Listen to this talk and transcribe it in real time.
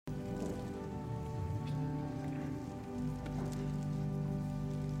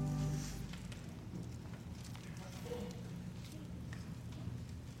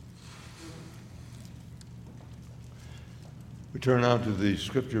Turn now to the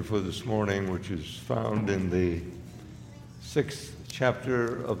scripture for this morning, which is found in the 6th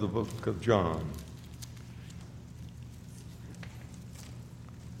chapter of the book of John.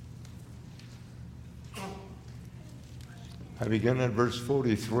 I begin at verse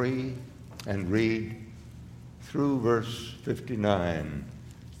 43 and read through verse 59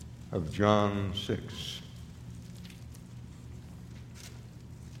 of John 6.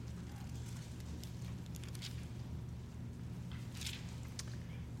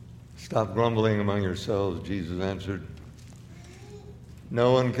 Stop grumbling among yourselves, Jesus answered.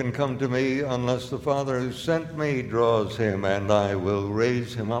 No one can come to me unless the Father who sent me draws him, and I will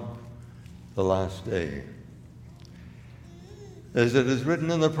raise him up the last day. As it is written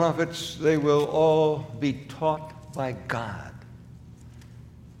in the prophets, they will all be taught by God.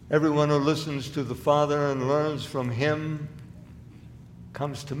 Everyone who listens to the Father and learns from him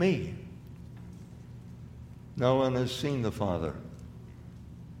comes to me. No one has seen the Father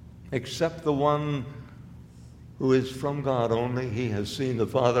except the one who is from God. Only he has seen the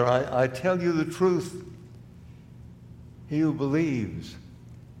Father. I tell you the truth. He who believes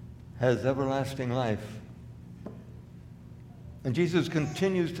has everlasting life. And Jesus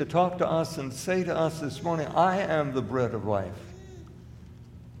continues to talk to us and say to us this morning, I am the bread of life.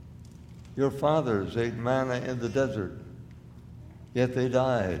 Your fathers ate manna in the desert, yet they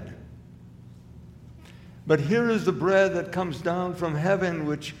died. But here is the bread that comes down from heaven,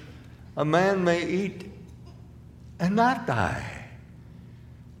 which a man may eat and not die.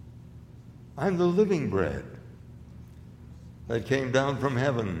 I'm the living bread that came down from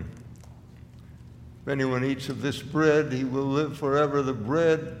heaven. If anyone eats of this bread, he will live forever. The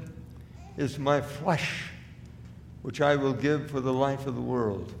bread is my flesh, which I will give for the life of the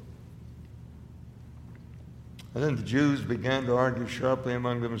world. And then the Jews began to argue sharply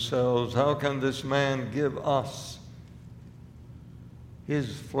among themselves, how can this man give us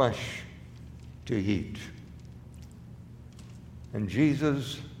his flesh to eat? And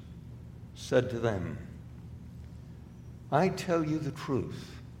Jesus said to them, I tell you the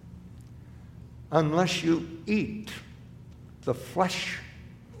truth. Unless you eat the flesh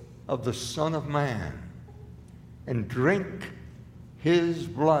of the Son of Man and drink his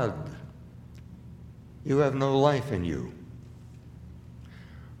blood, you have no life in you.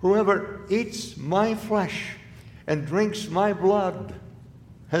 Whoever eats my flesh and drinks my blood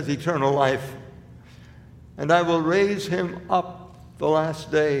has eternal life, and I will raise him up the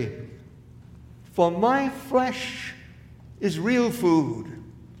last day. For my flesh is real food,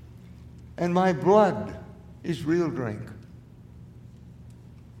 and my blood is real drink.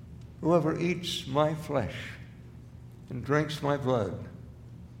 Whoever eats my flesh and drinks my blood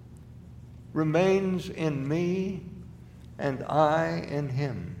remains in me, and I in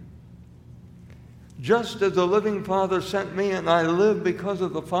him. Just as the living Father sent me, and I live because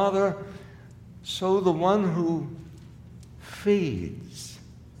of the Father, so the one who feeds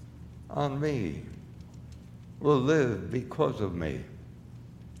on me will live because of me.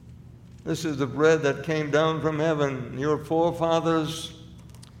 This is the bread that came down from heaven. Your forefathers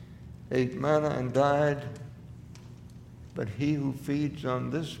ate manna and died, but he who feeds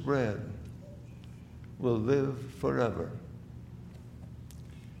on this bread will live forever.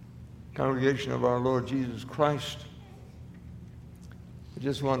 Congregation of our Lord Jesus Christ, I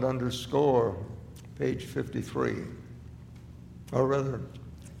just want to underscore page 53, or rather,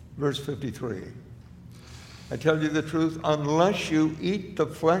 verse 53. I tell you the truth, unless you eat the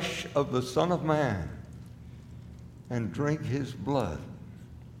flesh of the Son of Man and drink his blood,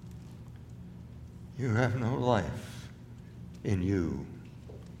 you have no life in you.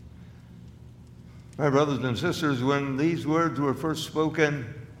 My brothers and sisters, when these words were first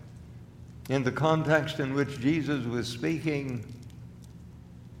spoken in the context in which Jesus was speaking,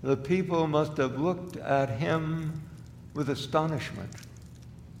 the people must have looked at him with astonishment.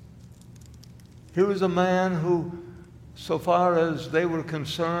 Here was a man who, so far as they were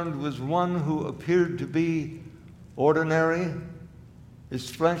concerned, was one who appeared to be ordinary. His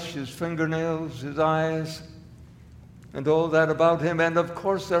flesh, his fingernails, his eyes, and all that about him. And of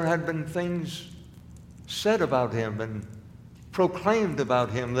course there had been things said about him and proclaimed about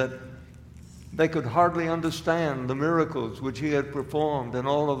him that they could hardly understand, the miracles which he had performed and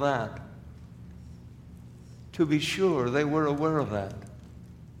all of that. To be sure, they were aware of that.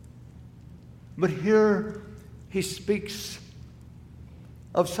 But here he speaks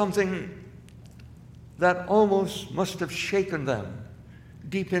of something that almost must have shaken them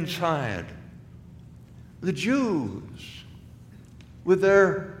deep inside. The Jews, with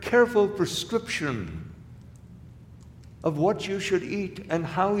their careful prescription of what you should eat and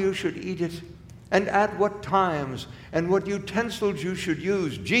how you should eat it, and at what times, and what utensils you should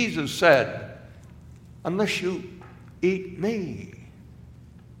use. Jesus said, unless you eat me,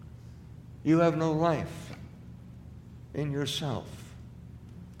 you have no life in yourself.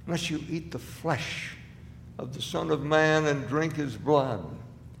 Unless you eat the flesh of the Son of Man and drink his blood,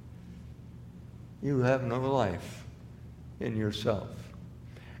 you have no life in yourself.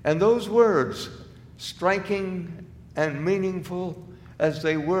 And those words, striking and meaningful as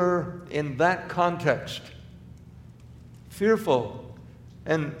they were in that context, fearful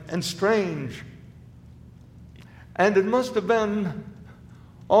and strange, and it must have been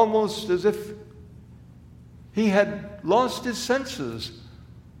almost as if he had lost his senses,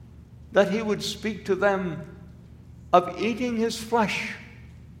 that he would speak to them of eating his flesh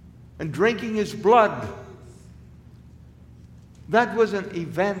and drinking his blood. That was an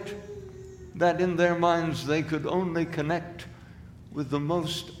event that in their minds they could only connect with the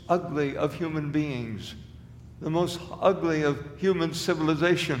most ugly of human beings, the most ugly of human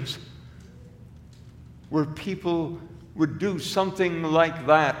civilizations, where people would do something like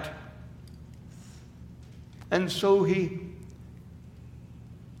that. And so he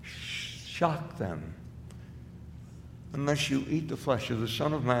shocked them. Unless you eat the flesh of the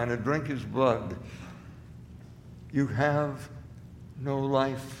Son of Man and drink his blood, you have no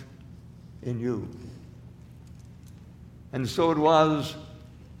life in you. And so it was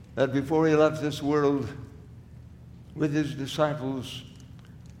that before he left this world with his disciples,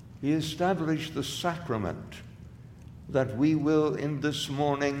 he established the sacrament that we will in this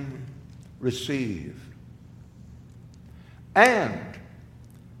morning receive. And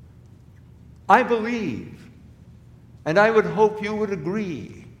I believe, and I would hope you would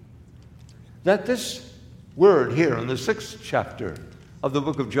agree, that this word here in the 6th chapter of the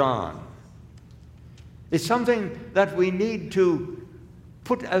book of John is something that we need to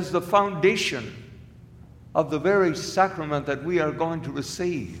put as the foundation of the very sacrament that we are going to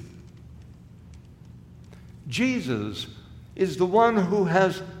receive. Jesus is the one who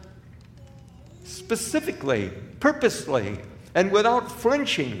has specifically, purposely, and without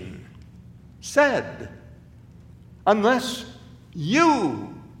flinching said, unless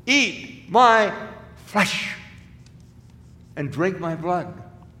you eat my flesh and drink my blood,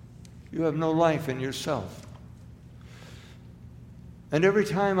 you have no life in yourself. And every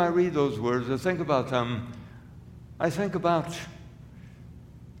time I read those words, I think about them, I think about,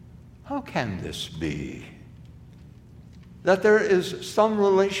 how can this be? That there is some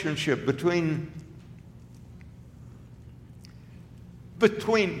relationship between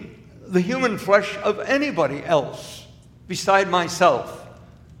the human flesh of anybody else beside myself,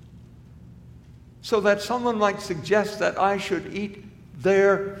 so that someone might suggest that I should eat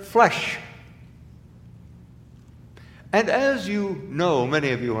their flesh. And as you know, many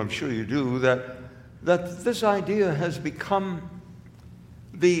of you, I'm sure you do, that this idea has become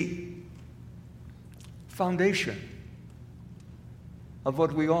the foundation of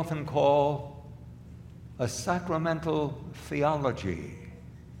what we often call a sacramental theology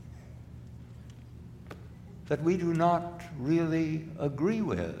that we do not really agree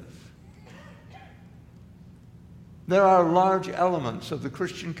with. There are large elements of the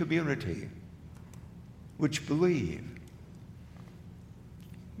Christian community which believe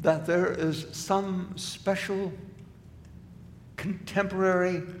that there is some special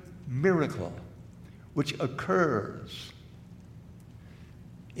contemporary miracle which occurs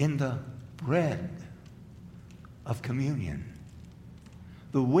in the bread of communion,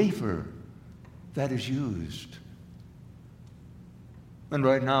 the wafer that is used. And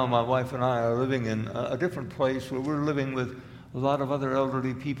right now, my wife and I are living in a different place where we're living with a lot of other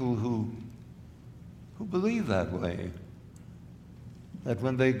elderly people who believe that way. That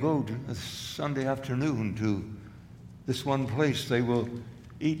when they go to Sunday afternoon to this one place, they will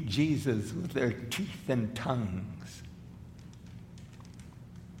eat Jesus with their teeth and tongues.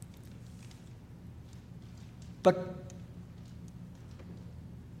 But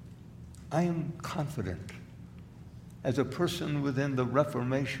I am confident, as a person within the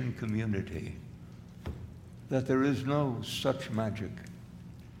Reformation community, that there is no such magic.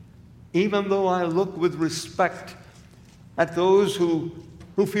 Even though I look with respect at those who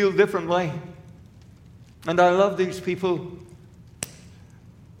feel differently, and I love these people,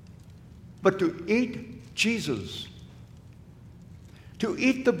 but to eat Jesus, to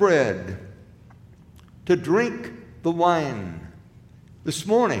eat the bread, to drink the wine this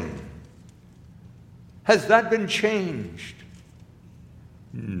morning, has that been changed?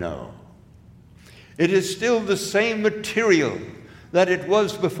 No. It is still the same material that it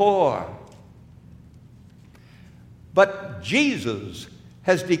was before. But Jesus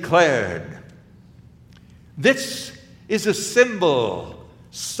has declared This is a symbol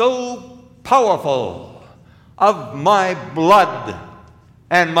so powerful of my blood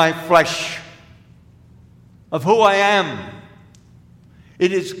and my flesh, of who I am.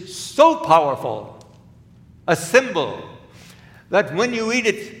 It is so powerful, a symbol, that when you eat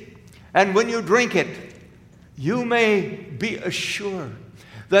it and when you drink it, you may be assured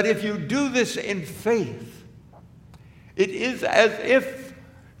that if you do this in faith, it is as if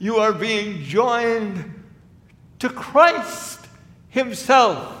you are being joined to Christ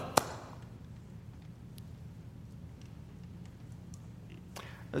himself.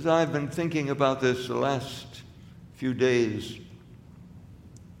 As I've been thinking about this the last few days,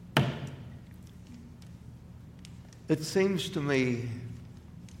 it seems to me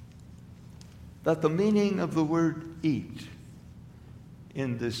that the meaning of the word eat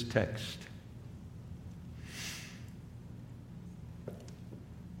in this text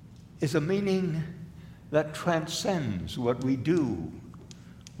is a meaning that transcends what we do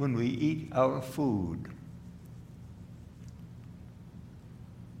when we eat our food.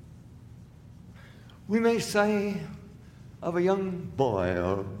 We may say of a young boy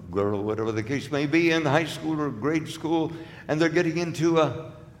or girl, whatever the case may be, in high school or grade school, and they're getting into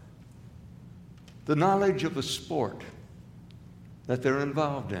the knowledge of a sport that they're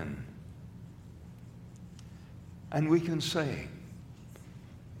involved in. And we can say,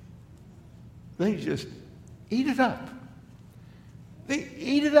 they just eat it up. They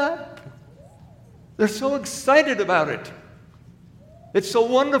eat it up. They're so excited about it. It's so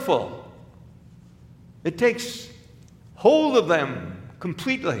wonderful. It takes hold of them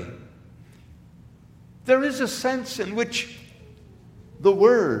completely. There is a sense in which the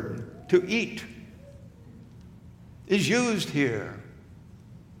word to eat is used here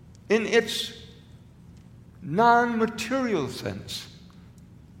in its non-material sense.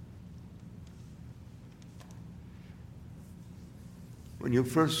 When you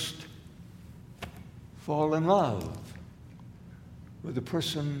first fall in love with the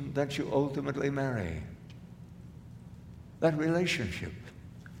person that you ultimately marry, that relationship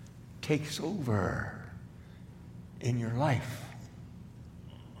takes over in your life.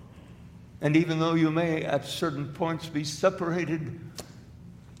 And even though you may at certain points be separated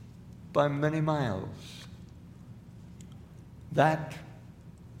by many miles, that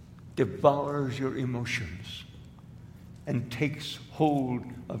devours your emotions and takes hold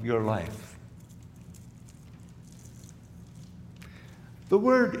of your life. The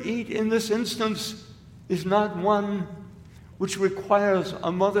word eat in this instance is not one which requires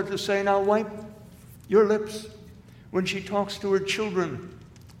a mother to say, now wipe your lips when she talks to her children.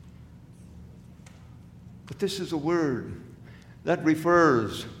 But this is a word that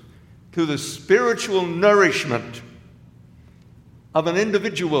refers to the spiritual nourishment of an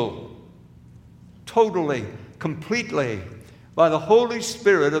individual totally, completely, by the Holy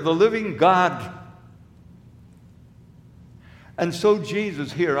Spirit of the living God. And so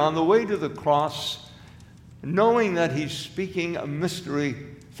Jesus here, on the way to the cross, knowing that he's speaking a mystery,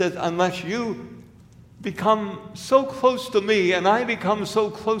 says, unless you become so close to me and I become so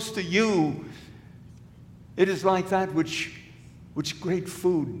close to you, it is like that which great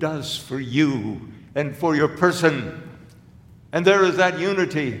food does for you and for your person. And there is that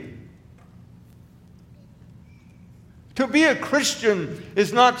unity. To be a Christian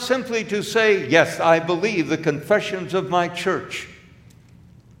is not simply to say, yes, I believe the confessions of my church.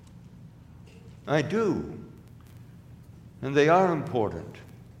 I do. And they are important.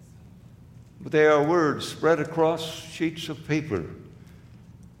 But they are words spread across sheets of paper.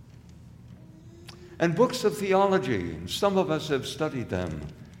 And books of theology, and some of us have studied them.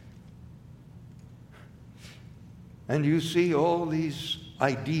 And you see all these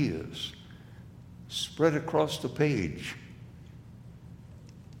ideas spread across the page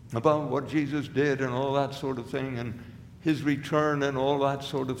about what Jesus did and all that sort of thing, and his return and all that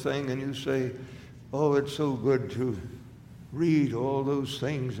sort of thing. And you say, oh, it's so good to read all those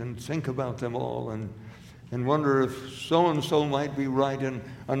things and think about them all and wonder if so-and-so might be right and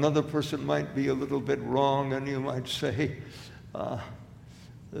another person might be a little bit wrong, and you might say,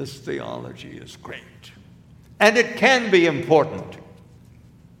 this theology is great. And it can be important.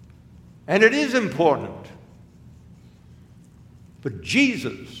 And it is important. But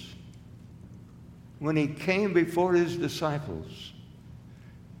Jesus, when he came before his disciples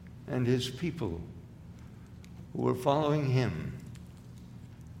and his people who were following him,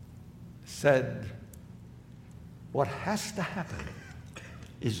 said, what has to happen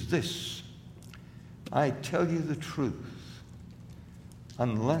is this: I tell you the truth,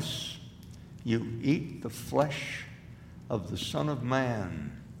 unless you eat the flesh of the Son of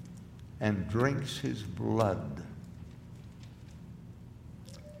Man and drinks his blood,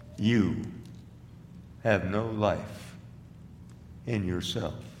 you have no life in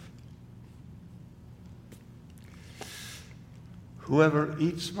yourself. Whoever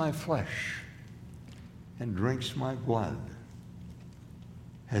eats my flesh and drinks my blood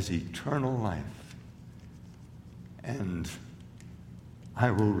has eternal life, and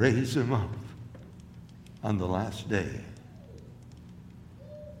I will raise him up on the last day.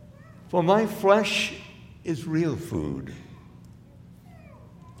 For my flesh is real food,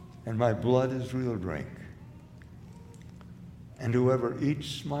 and my blood is real drink. And whoever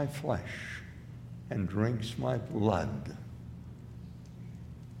eats my flesh and drinks my blood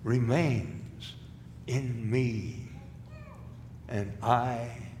remains in me, and I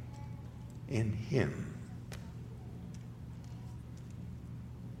in him.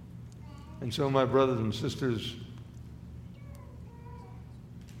 And so, my brothers and sisters,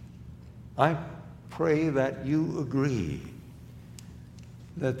 I pray that you agree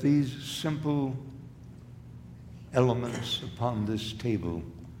that these simple elements upon this table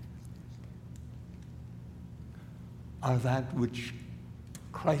are that which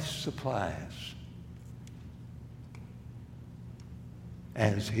Christ supplies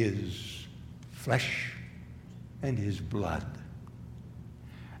as his flesh and his blood.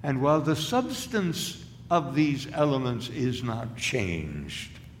 And while the substance of these elements is not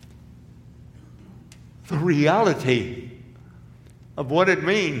changed, the reality of what it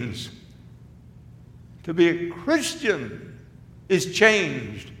means to be a Christian is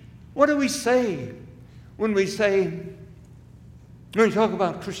changed. What do we say when we talk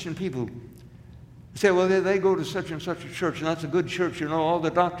about Christian people? We say, well, they go to such and such a church, and that's a good church, you know, all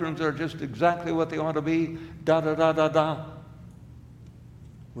the doctrines are just exactly what they ought to be, da-da-da-da-da.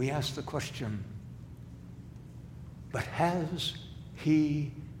 We ask the question, but has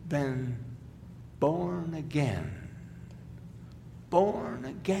he been born again? Born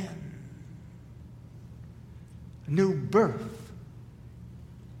again. New birth.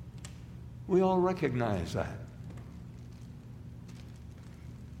 We all recognize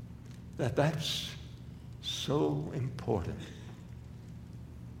that's so important.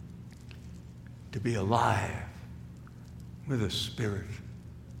 To be alive with the Spirit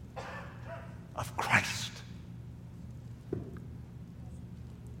of Christ.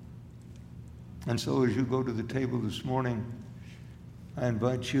 And so as you go to the table this morning, I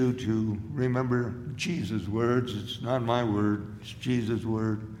invite you to remember Jesus' words. It's not my word, it's Jesus'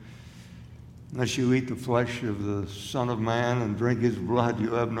 word. Unless you eat the flesh of the Son of Man and drink his blood,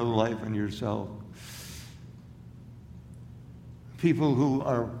 you have no life in yourself. People who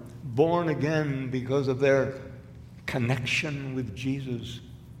are born again because of their connection with Jesus,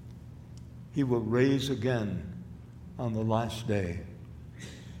 he will raise again on the last day.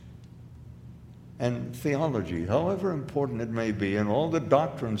 And theology, however important it may be, and all the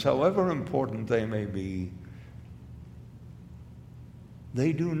doctrines, however important they may be,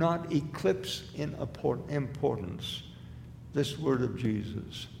 they do not eclipse in importance this word of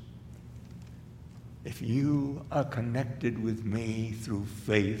Jesus. If you are connected with me through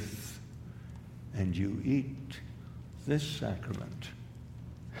faith and you eat this sacrament,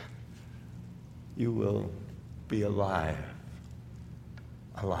 you will be alive.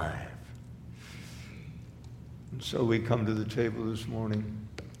 Alive. And so we come to the table this morning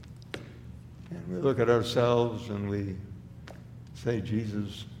and we look at ourselves and we say,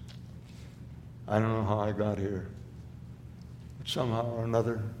 Jesus, I don't know how I got here, but somehow or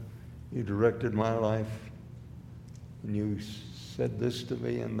another you directed my life and you said this to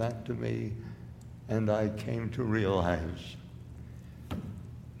me and that to me, and I came to realize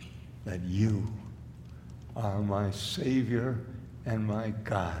that you are my Savior and my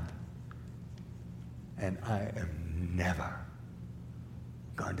God, and I am never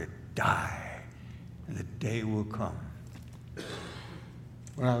going to die, and the day will come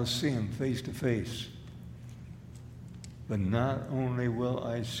when I'll see him face to face. But not only will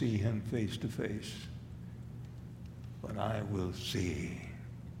I see him face to face, but I will see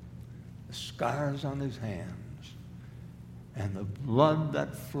the scars on his hands and the blood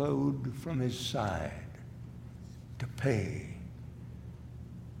that flowed from his side to pay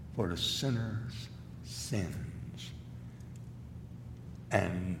for the sinner's sins.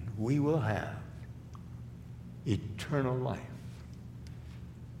 And we will have eternal life.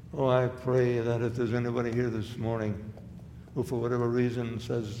 Oh, I pray that if there's anybody here this morning who for whatever reason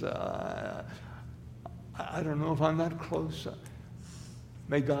says, I don't know if I'm that close,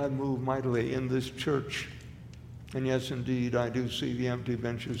 may God move mightily in this church. And yes, indeed, I do see the empty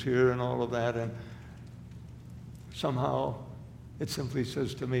benches here and all of that, and somehow It simply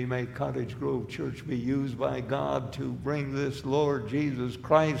says to me, may Cottage Grove Church be used by God to bring this Lord Jesus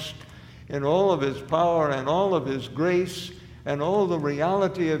Christ in all of his power and all of his grace and all the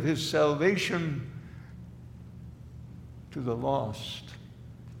reality of his salvation to the lost,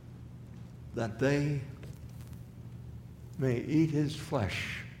 that they may eat his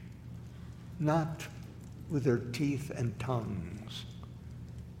flesh, not with their teeth and tongues,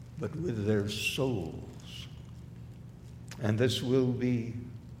 but with their souls. And this will be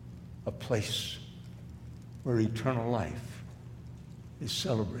a place where eternal life is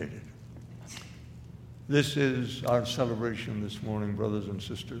celebrated. This is our celebration this morning, brothers and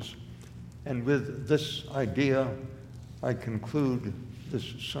sisters. And with this idea, I conclude this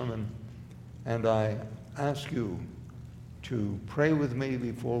sermon, and I ask you to pray with me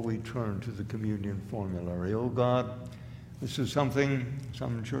before we turn to the communion formulary. Oh God, this is something,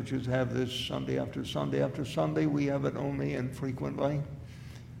 some churches have this Sunday after Sunday after Sunday. We have it only infrequently,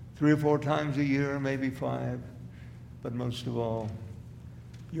 3 or 4 times a year, maybe 5. But most of all,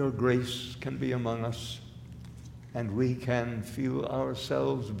 your grace can be among us, and we can feel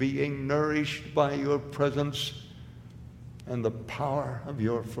ourselves being nourished by your presence and the power of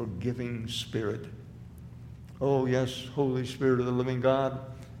your forgiving Spirit. Oh yes, Holy Spirit of the living God,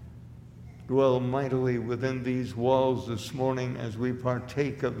 dwell mightily within these walls this morning as we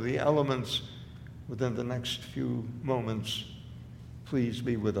partake of the elements within the next few moments. Please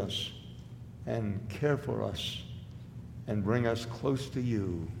be with us and care for us and bring us close to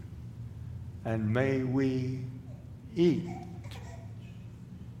you. And may we eat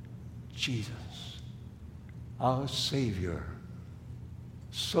Jesus, our Savior,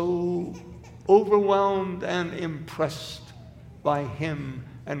 so overwhelmed and impressed by him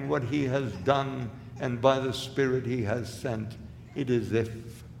and what he has done and by the Spirit he has sent. It is as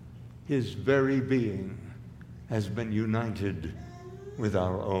if his very being has been united with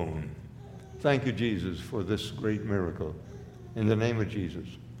our own. Thank you, Jesus, for this great miracle. In the name of Jesus,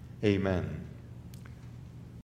 amen.